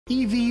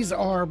EVs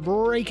are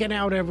breaking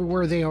out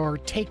everywhere. They are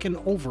taking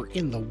over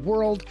in the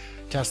world.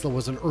 Tesla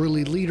was an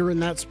early leader in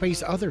that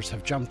space. Others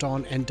have jumped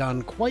on and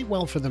done quite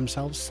well for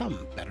themselves,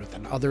 some better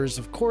than others,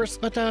 of course.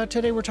 But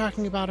today we're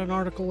talking about an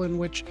article in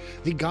which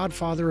the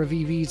Godfather of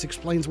EVs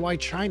explains why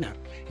China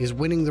is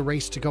winning the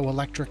race to go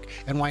electric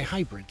and why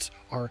hybrids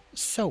are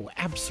so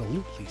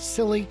absolutely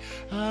silly.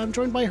 I'm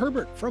joined by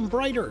Herbert from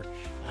Brighter.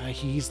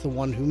 He's the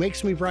one who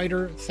makes me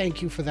brighter.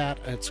 Thank you for that.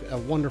 It's a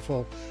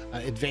wonderful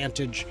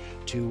advantage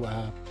to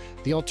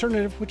the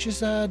alternative, which is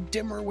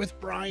dimmer with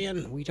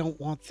Brian. We don't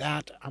want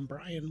that. I'm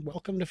Brian.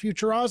 Welcome to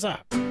Futuraza.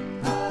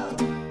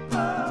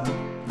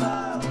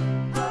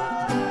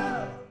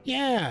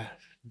 Yeah,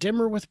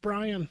 dimmer with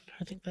Brian.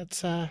 I think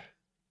that's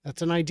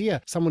an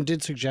idea. Someone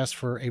did suggest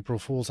for April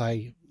Fool's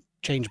I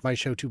change my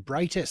show to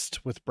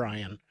Brightest with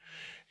Brian,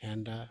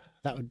 and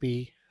that would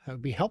be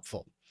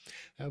helpful.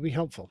 That would be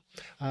helpful.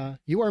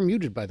 You are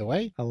muted, by the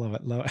way. I love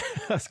it. Love it.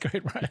 That's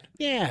great, Brian.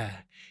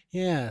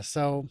 Yeah.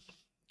 So,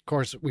 of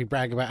course, we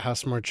brag about how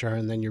smart you are,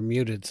 and then you're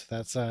muted. So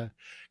that's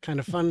kind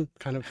of fun,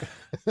 kind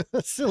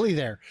of silly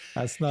there.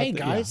 That's not. Hey,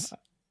 guys.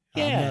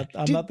 Yeah.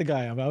 I'm not the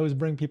guy. I always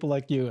bring people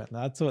like you, and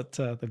that's what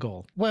the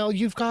goal. Well,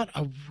 you've got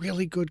a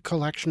really good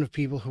collection of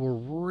people who are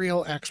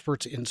real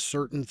experts in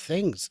certain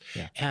things.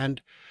 Yeah. And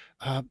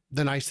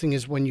the nice thing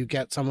is when you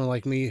get someone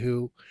like me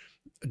who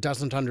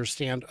doesn't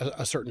understand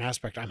a certain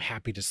aspect, I'm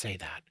happy to say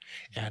that.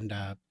 And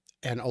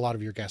a lot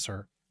of your guests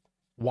are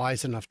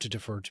wise enough to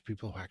defer to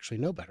people who actually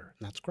know better.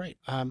 And that's great.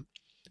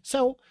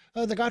 So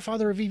the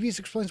Godfather of EVs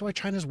explains why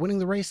China's winning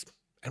the race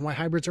and why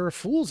hybrids are a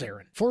fool's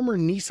errand. Former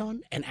Nissan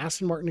and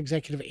Aston Martin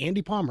executive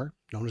Andy Palmer,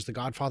 known as the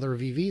Godfather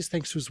of EVs,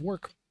 thanks to his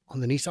work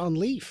on the Nissan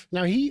Leaf.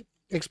 Now, he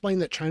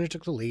explained that China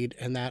took the lead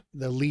and that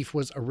the Leaf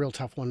was a real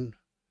tough one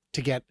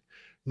to get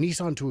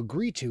Nissan to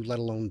agree to, let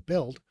alone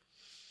build.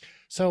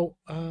 So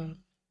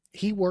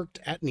he worked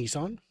at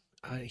Nissan.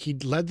 He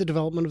led the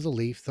development of the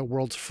Leaf, the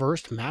world's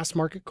first mass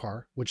market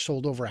car, which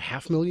sold over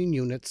 500,000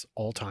 units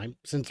all time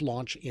since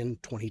launch in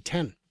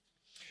 2010.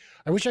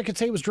 I wish I could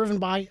say it was driven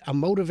by a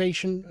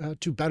motivation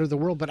to better the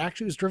world, but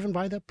actually it was driven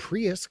by the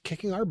Prius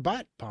kicking our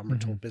butt, Palmer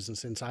told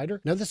Business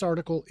Insider. Now, this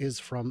article is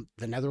from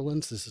the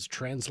Netherlands. This is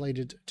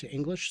translated to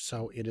English,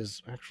 so it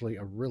is actually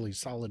a really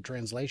solid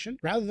translation.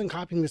 Rather than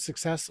copying the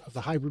success of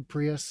the hybrid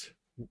Prius,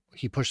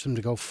 he pushed them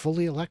to go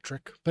fully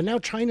electric. But now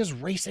China's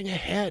racing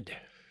ahead.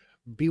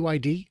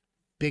 BYD,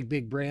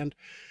 big brand.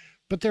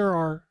 But there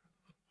are,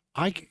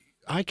 I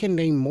can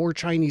name more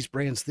Chinese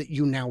brands that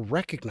you now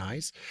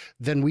recognize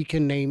than we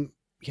can name,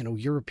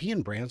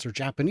 European brands or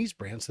Japanese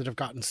brands that have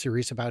gotten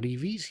serious about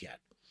EVs yet.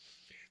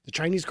 The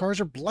Chinese cars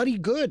are bloody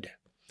good,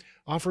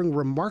 offering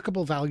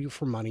remarkable value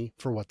for money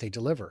for what they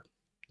deliver.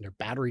 Their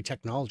battery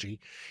technology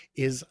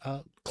is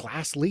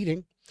class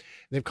leading.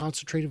 They've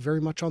concentrated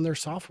very much on their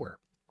software.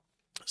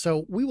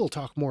 So we will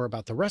talk more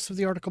about the rest of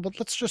the article, but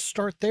let's just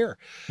start there.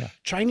 Yeah.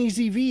 Chinese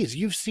EVs.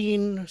 You've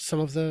seen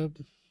some of the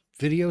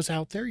videos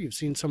out there. You've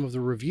seen some of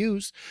the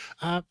reviews.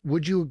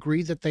 Would you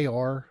agree that they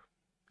are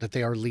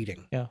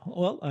leading? Yeah.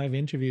 Well, I've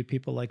interviewed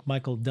people like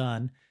Michael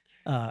Dunn,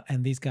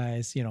 and these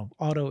guys,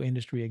 auto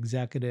industry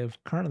executive,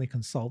 currently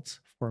consults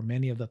for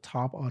many of the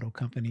top auto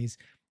companies.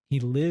 He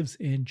lives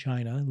in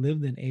China,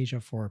 lived in Asia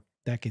for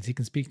decades. He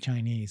can speak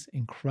Chinese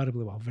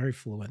incredibly well, very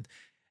fluent.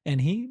 And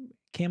he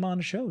came on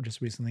a show just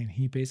recently, and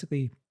he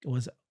basically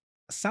was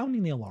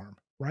sounding the alarm,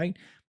 right?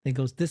 He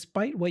goes,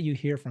 despite what you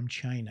hear from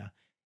China,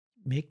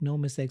 make no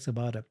mistakes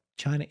about it.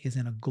 China is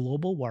in a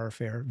global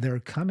warfare. They're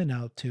coming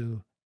out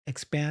to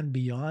expand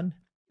beyond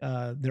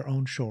their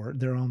own shore,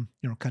 their own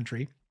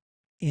country,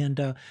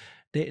 and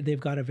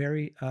they've got a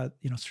very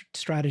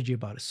strategy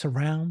about it.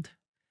 Surround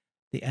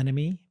the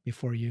enemy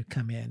before you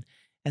come in.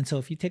 And so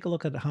if you take a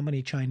look at how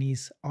many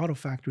Chinese auto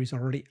factories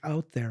are already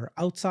out there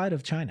outside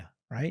of China,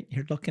 right?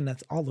 You're looking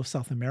at all of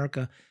South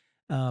America,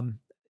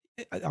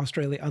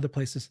 Australia, other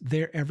places.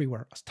 They're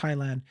everywhere.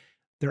 Thailand,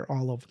 they're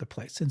all over the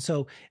place. And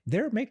so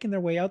they're making their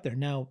way out there.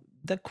 Now,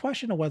 the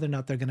question of whether or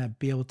not they're going to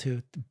be able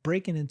to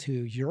break into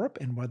Europe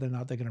and whether or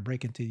not they're going to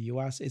break into the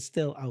US is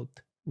still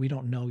out. We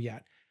don't know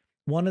yet.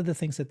 One of the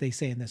things that they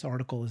say in this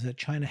article is that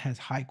China has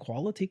high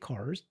quality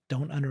cars,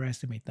 don't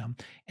underestimate them,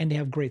 and they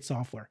have great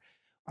software.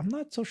 I'm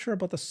not so sure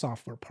about the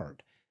software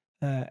part.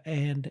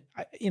 Again,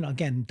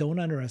 don't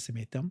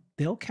underestimate them.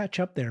 They'll catch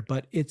up there,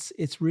 but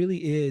it's really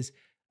is,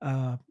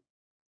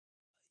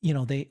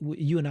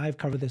 you and I have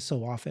covered this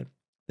so often.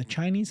 The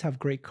Chinese have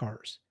great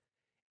cars.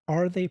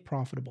 Are they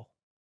profitable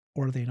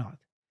or are they not?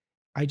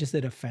 I just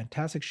did a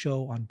fantastic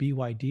show on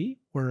BYD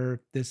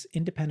where this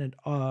independent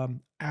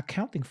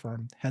accounting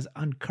firm has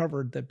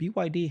uncovered that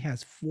BYD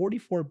has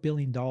 $44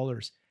 billion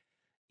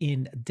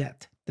in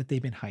debt that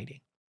they've been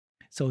hiding.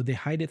 So they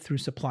hide it through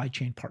supply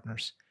chain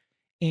partners.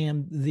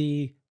 And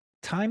the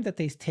time that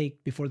they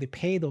take before they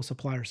pay those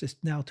suppliers is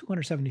now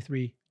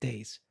 273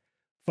 days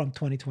from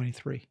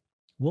 2023.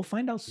 We'll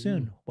find out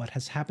soon what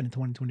has happened in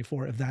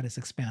 2024 if that is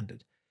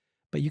expanded.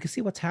 But you can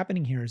see what's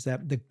happening here is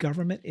that the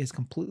government is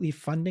completely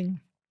funding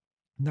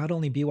not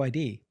only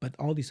BYD, but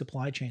all these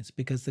supply chains,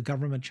 because the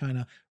government of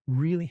China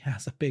really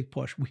has a big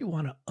push. We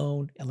want to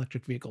own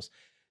electric vehicles.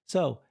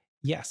 So,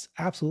 yes,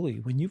 absolutely.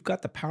 When you've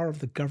got the power of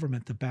the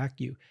government to back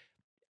you,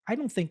 I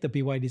don't think the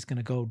BYD is going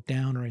to go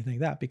down or anything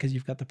like that, because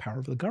you've got the power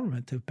of the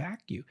government to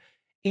back you.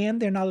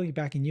 And they're not only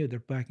backing you, they're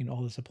backing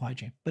all the supply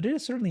chain. But it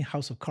is certainly a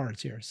house of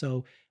cards here.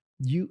 So,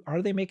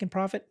 are they making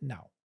profit?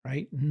 No,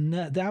 right?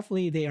 No,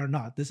 definitely they are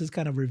not. This is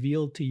kind of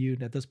revealed to you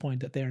at this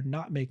point that they are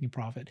not making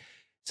profit.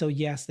 So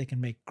yes, they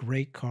can make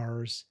great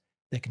cars.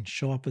 They can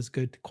show up as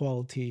good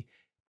quality.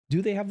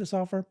 Do they have this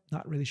offer?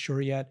 Not really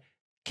sure yet.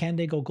 Can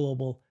they go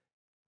global?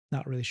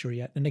 Not really sure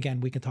yet. And again,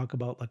 we can talk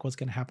about like what's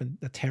going to happen,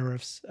 the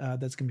tariffs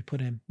that's going to be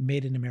put in,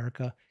 made in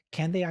America.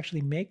 Can they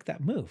actually make that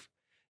move?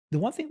 The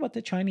one thing about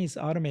the Chinese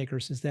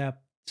automakers is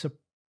that, so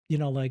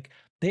like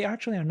they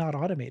actually are not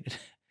automated.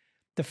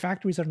 The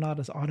factories are not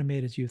as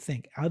automated as you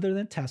think. Other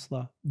than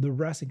Tesla, the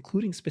rest,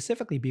 including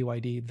specifically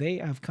BYD, they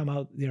have come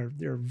out. They're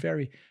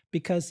very,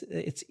 because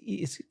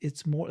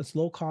it's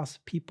low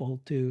cost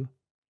people to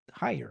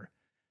hire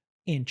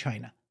in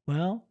China.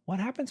 Well,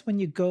 what happens when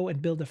you go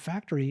and build a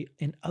factory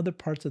in other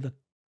parts of the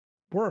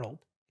world,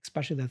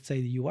 especially let's say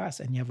the US,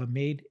 and you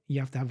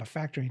have to have a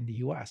factory in the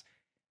US?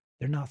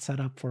 They're not set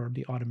up for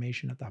the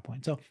automation at that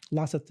point. So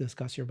lots to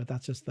discuss here, but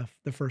that's just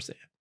the first,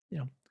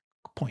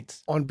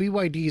 points. On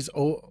BYD's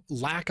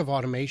lack of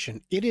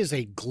automation, it is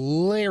a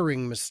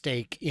glaring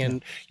mistake.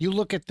 You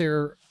look at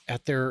their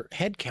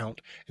head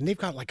count, and they've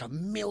got like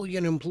 1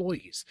 million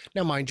employees.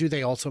 Now, mind you,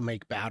 they also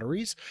make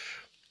batteries,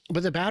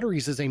 but the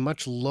batteries is a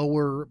much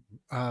lower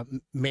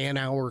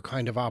man-hour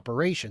kind of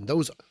operation.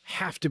 Those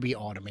have to be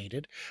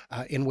automated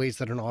in ways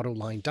that an auto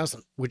line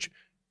doesn't, which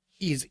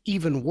is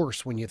even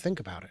worse when you think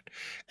about it.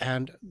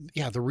 And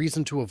yeah, the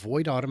reason to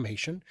avoid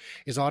automation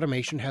is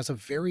automation has a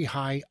very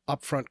high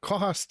upfront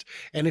cost.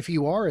 And if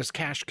you are as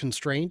cash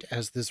constrained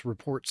as this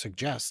report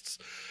suggests,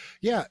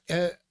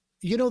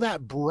 that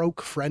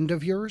broke friend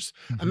of yours,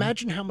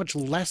 imagine how much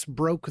less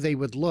broke they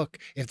would look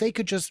if they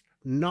could just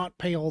not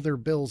pay all their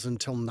bills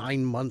until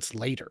 9 months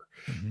later.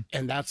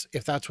 And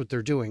if that's what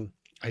they're doing,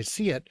 I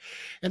see it.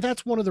 And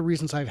that's one of the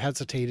reasons I've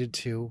hesitated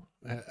to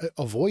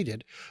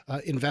avoided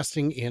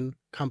investing in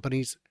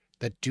companies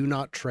that do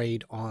not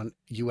trade on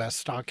US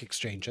stock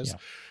exchanges,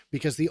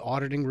 because the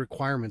auditing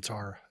requirements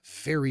are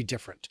very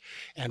different.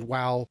 And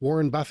while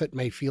Warren Buffett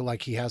may feel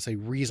like he has a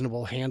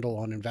reasonable handle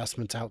on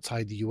investments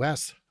outside the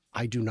US,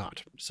 I do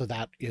not. So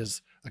that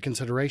is a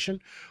consideration.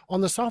 On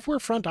the software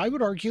front, I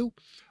would argue,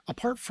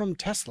 apart from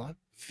Tesla,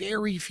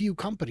 very few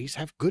companies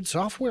have good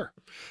software.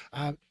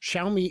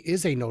 Xiaomi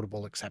is a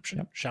notable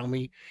exception.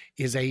 Xiaomi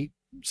is a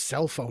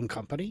cell phone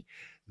company.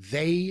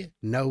 They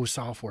know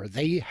software.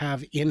 They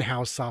have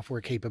in-house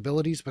software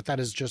capabilities, but that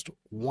is just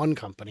one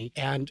company.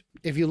 And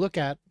if you look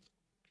at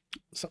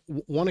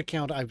one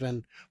account I've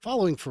been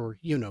following for,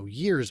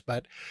 years,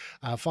 but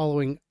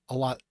following a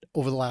lot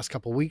over the last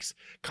couple of weeks,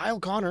 Kyle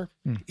Connor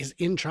is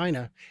in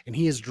China, and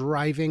he is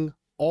driving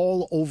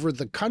all over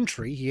the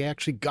country. He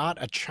actually got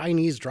a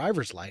Chinese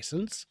driver's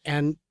license,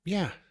 and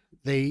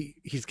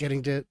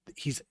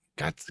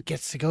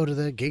gets to go to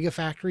the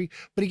Gigafactory,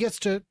 but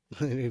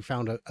he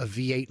found a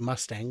V8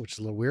 Mustang, which is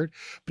a little weird,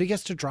 but he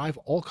gets to drive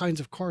all kinds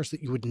of cars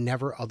that you would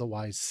never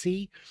otherwise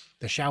see.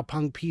 The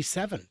Xiaopeng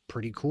P7,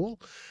 pretty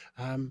cool.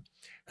 And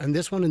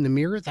this one in the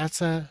mirror,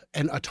 that's an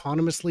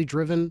autonomously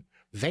driven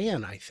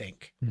van, I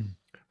think.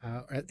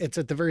 It's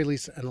at the very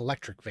least an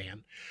electric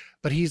van,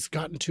 but he's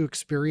gotten to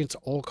experience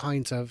all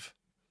kinds of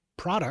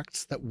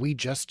products that we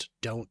just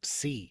don't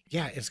see.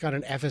 Yeah, it's got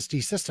an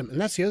FSD system.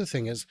 And that's the other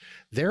thing, is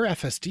their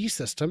FSD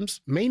systems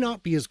may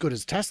not be as good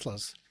as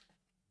Tesla's,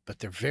 but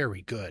they're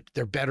very good.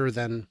 They're better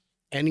than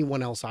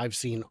anyone else I've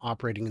seen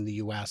operating in the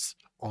US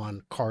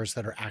on cars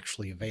that are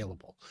actually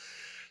available.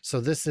 So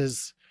this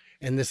is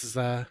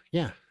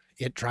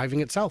it driving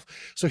itself.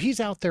 So he's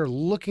out there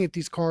looking at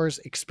these cars,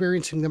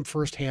 experiencing them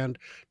firsthand,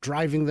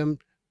 driving them,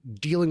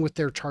 dealing with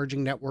their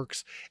charging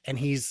networks, and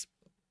he's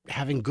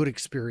having good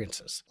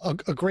experiences. A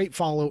great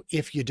follow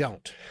if you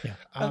don't.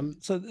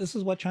 So this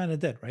is what China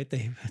did, right?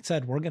 They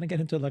said, we're going to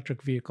get into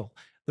electric vehicle.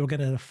 They're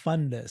going to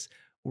fund this.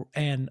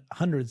 And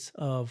hundreds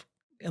of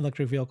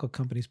electric vehicle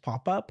companies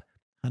pop up.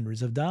 Hundreds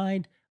have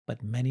died,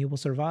 but many will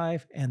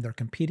survive, and they're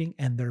competing,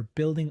 and they're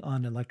building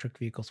on electric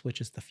vehicles,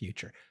 which is the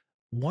future.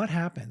 What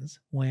happens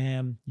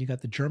when you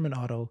got the German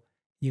auto,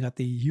 you got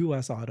the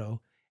US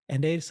auto,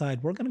 and they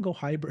decide, we're going to go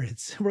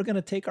hybrids. We're going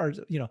to take our,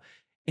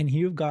 and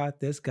you've got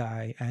this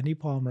guy, Andy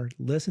Palmer,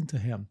 listen to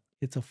him.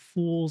 It's a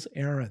fool's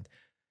errand.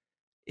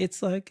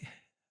 It's like,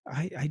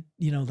 like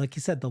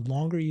you said, the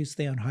longer you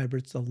stay on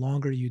hybrids, the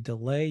longer you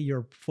delay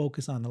your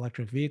focus on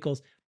electric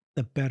vehicles,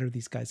 the better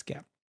these guys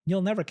get.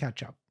 You'll never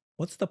catch up.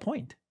 What's the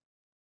point?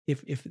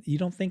 If you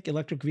don't think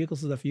electric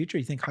vehicles is the future,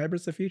 you think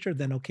hybrids the future,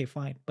 then okay,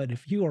 fine. But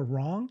if you are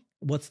wrong,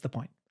 what's the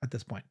point at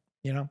this point?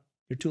 You're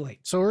too late.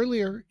 So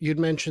earlier you'd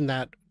mentioned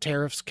that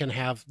tariffs can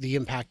have the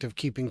impact of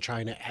keeping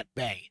China at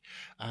bay.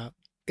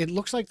 It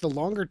looks like the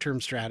longer term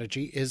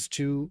strategy is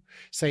to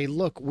say,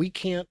 look, we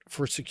can't,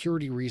 for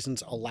security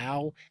reasons,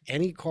 allow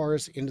any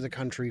cars into the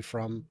country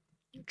from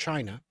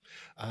China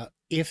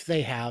if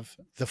they have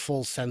the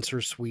full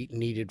sensor suite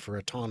needed for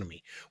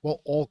autonomy.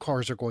 Well, all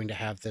cars are going to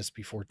have this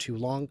before too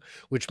long,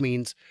 which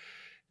means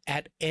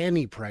at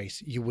any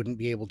price, you wouldn't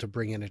be able to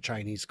bring in a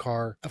Chinese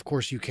car. Of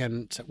course, you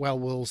can say, well,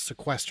 we'll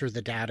sequester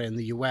the data in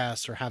the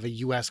US or have a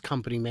US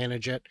company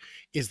manage it.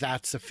 Is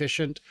that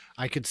sufficient?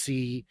 I could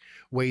see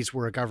ways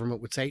where a government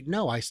would say,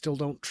 no, I still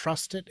don't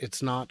trust it.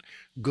 It's not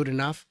good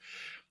enough.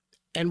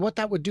 And what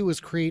that would do is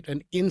create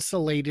an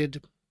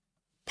insulated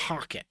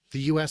pocket.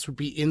 The US would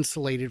be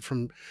insulated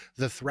from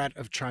the threat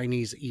of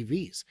Chinese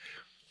EVs.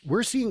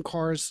 We're seeing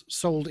cars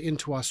sold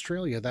into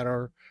Australia that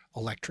are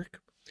electric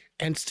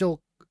and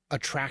still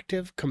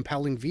attractive,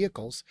 compelling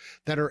vehicles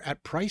that are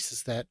at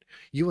prices that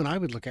you and I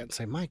would look at and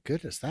say, my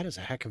goodness, that is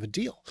a heck of a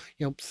deal.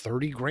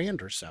 30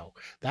 grand or so.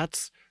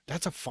 That's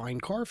a fine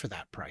car for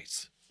that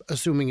price,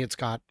 assuming it's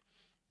got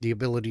the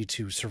ability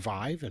to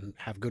survive and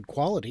have good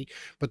quality,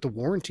 but the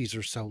warranties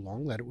are so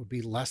long that it would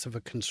be less of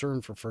a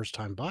concern for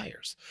first-time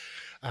buyers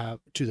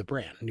to the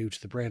brand, new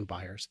to the brand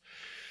buyers.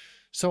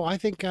 So I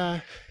think,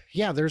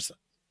 yeah,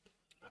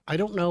 I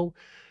don't know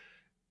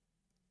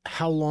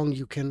how long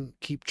you can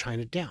keep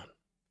China down.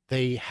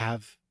 They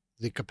have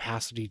the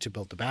capacity to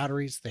build the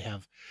batteries. They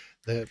have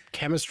the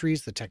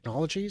chemistries, the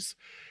technologies.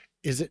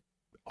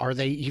 Are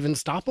they even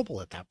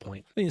stoppable at that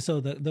point?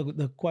 So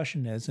the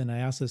question is, and I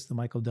asked this to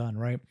Michael Dunn,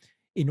 right?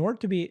 In order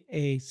to be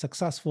a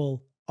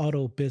successful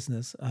auto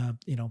business,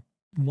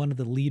 one of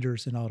the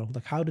leaders in auto,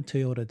 like how did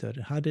Toyota do it?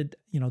 How did,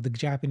 the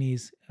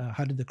Japanese,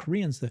 how did the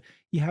Koreans do it?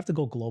 You have to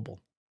go global.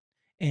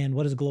 And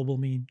what does global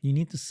mean? You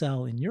need to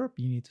sell in Europe.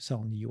 You need to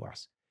sell in the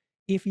US.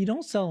 If you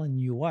don't sell in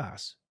the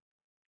US,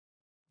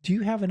 do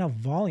you have enough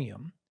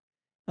volume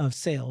of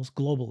sales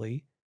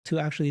globally to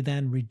actually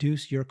then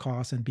reduce your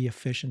costs and be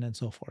efficient and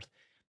so forth?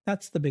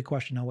 That's the big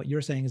question. Now, what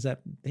you're saying is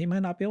that they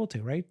might not be able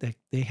to, right?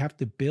 They have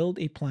to build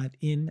a plant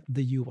in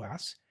the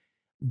US.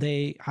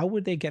 How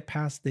would they get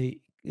past the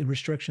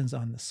restrictions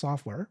on the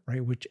software,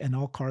 right? And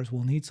all cars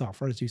will need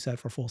software, as you said,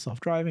 for full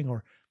self-driving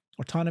or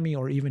autonomy,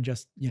 or even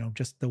just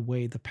the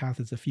way the path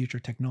is the future,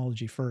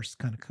 technology first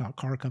kind of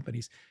car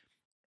companies.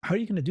 How are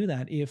you going to do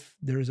that if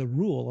there's a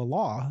rule, a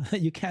law,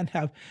 that you can't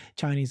have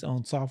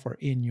Chinese-owned software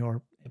in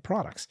your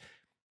products?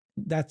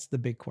 That's the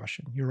big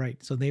question. You're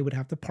right. So they would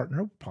have to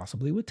partner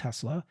possibly with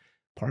Tesla,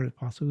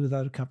 possibly with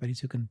other companies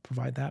who can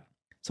provide that.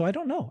 So I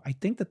don't know. I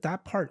think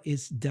that part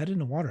is dead in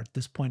the water at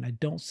this point. I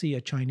don't see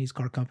a Chinese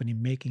car company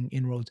making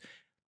inroads.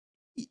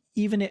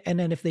 And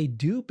then if they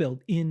do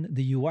build in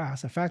the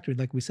US a factory,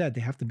 like we said,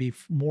 they have to be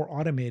more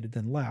automated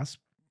than less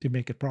to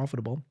make it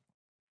profitable.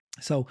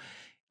 So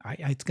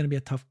it's going to be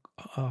a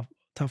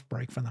tough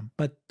break for them.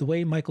 But the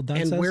way Michael Dunn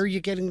says, where are you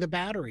getting the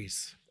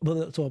batteries?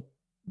 Well, so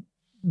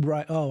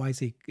right. Oh, I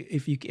see.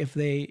 If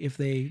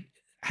they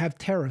have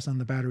tariffs on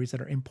the batteries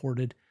that are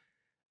imported,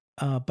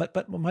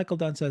 but Michael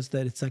Dunn says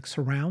that it's like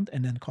surround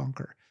and then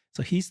conquer.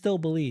 So he still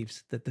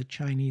believes that the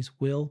Chinese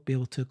will be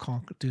able to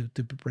conquer,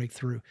 to break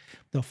through.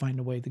 They'll find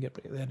a way to get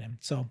that in.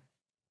 So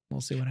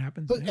we'll see what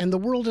happens. And the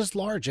world is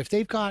large. If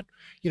they've got,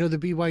 the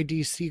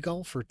BYD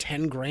Seagull for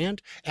 10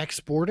 grand,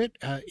 export it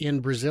in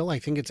Brazil, I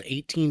think it's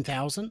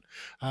 18,000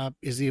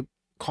 is the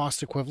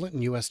cost equivalent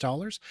in US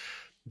dollars.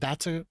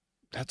 That's a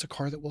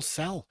car that will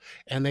sell,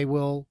 and they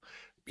will.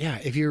 Yeah.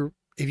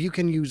 If you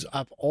can use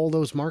up all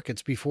those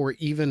markets before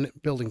even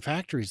building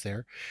factories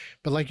there.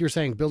 But like you're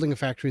saying, building a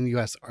factory in the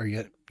US,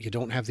 you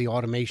don't have the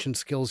automation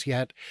skills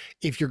yet.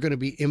 If you're going to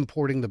be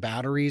importing the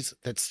batteries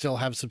that still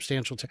have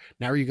substantial,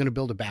 now are you going to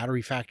build a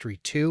battery factory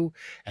too?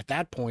 At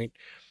that point,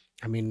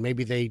 I mean,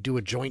 maybe they do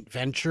a joint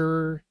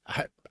venture.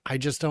 I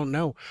just don't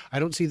know. I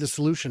don't see the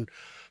solution.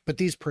 But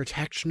these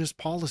protectionist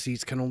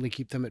policies can only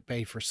keep them at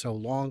bay for so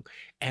long.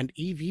 And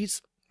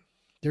EVs,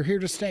 they're here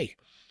to stay.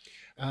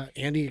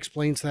 Andy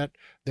explains that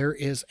there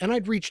is, and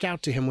I'd reached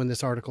out to him when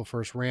this article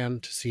first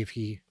ran to see if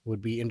he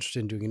would be interested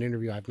in doing an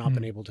interview. I've not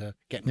been able to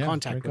get in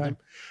contact with him.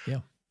 Yeah.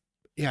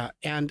 Yeah.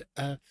 And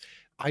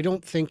I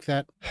don't think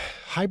that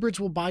hybrids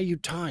will buy you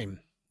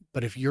time,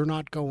 but if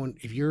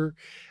you're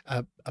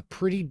a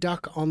pretty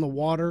duck on the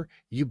water,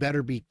 you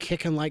better be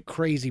kicking like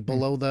crazy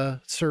below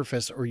the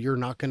surface or you're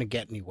not going to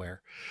get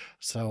anywhere.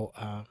 So,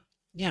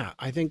 yeah,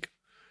 I think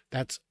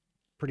that's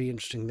pretty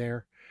interesting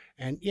there.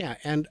 And yeah,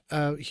 and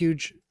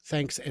huge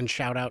thanks and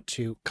shout out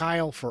to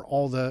Kyle for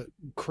all the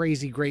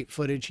crazy great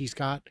footage he's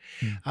got.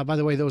 By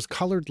the way, those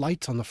colored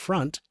lights on the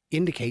front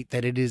indicate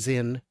that it is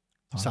in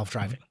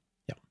self-driving.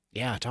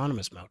 Yeah,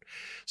 autonomous mode.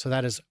 So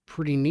that is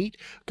pretty neat.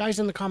 Guys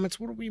in the comments,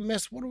 what do we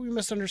miss? What do we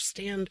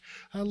misunderstand?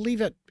 Leave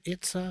it.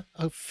 It's a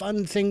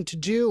fun thing to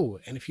do.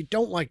 And if you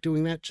don't like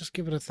doing that, just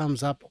give it a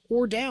thumbs up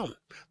or down.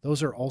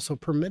 Those are also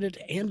permitted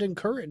and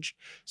encouraged.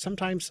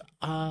 Sometimes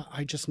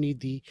I just need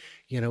the,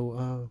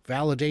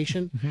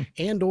 validation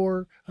and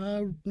or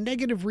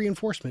negative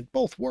reinforcement.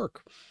 Both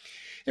work.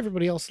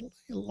 Everybody else,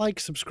 like,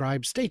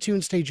 subscribe, stay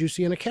tuned, stay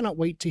juicy, and I cannot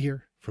wait to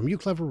hear from you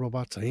clever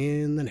robots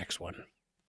in the next one.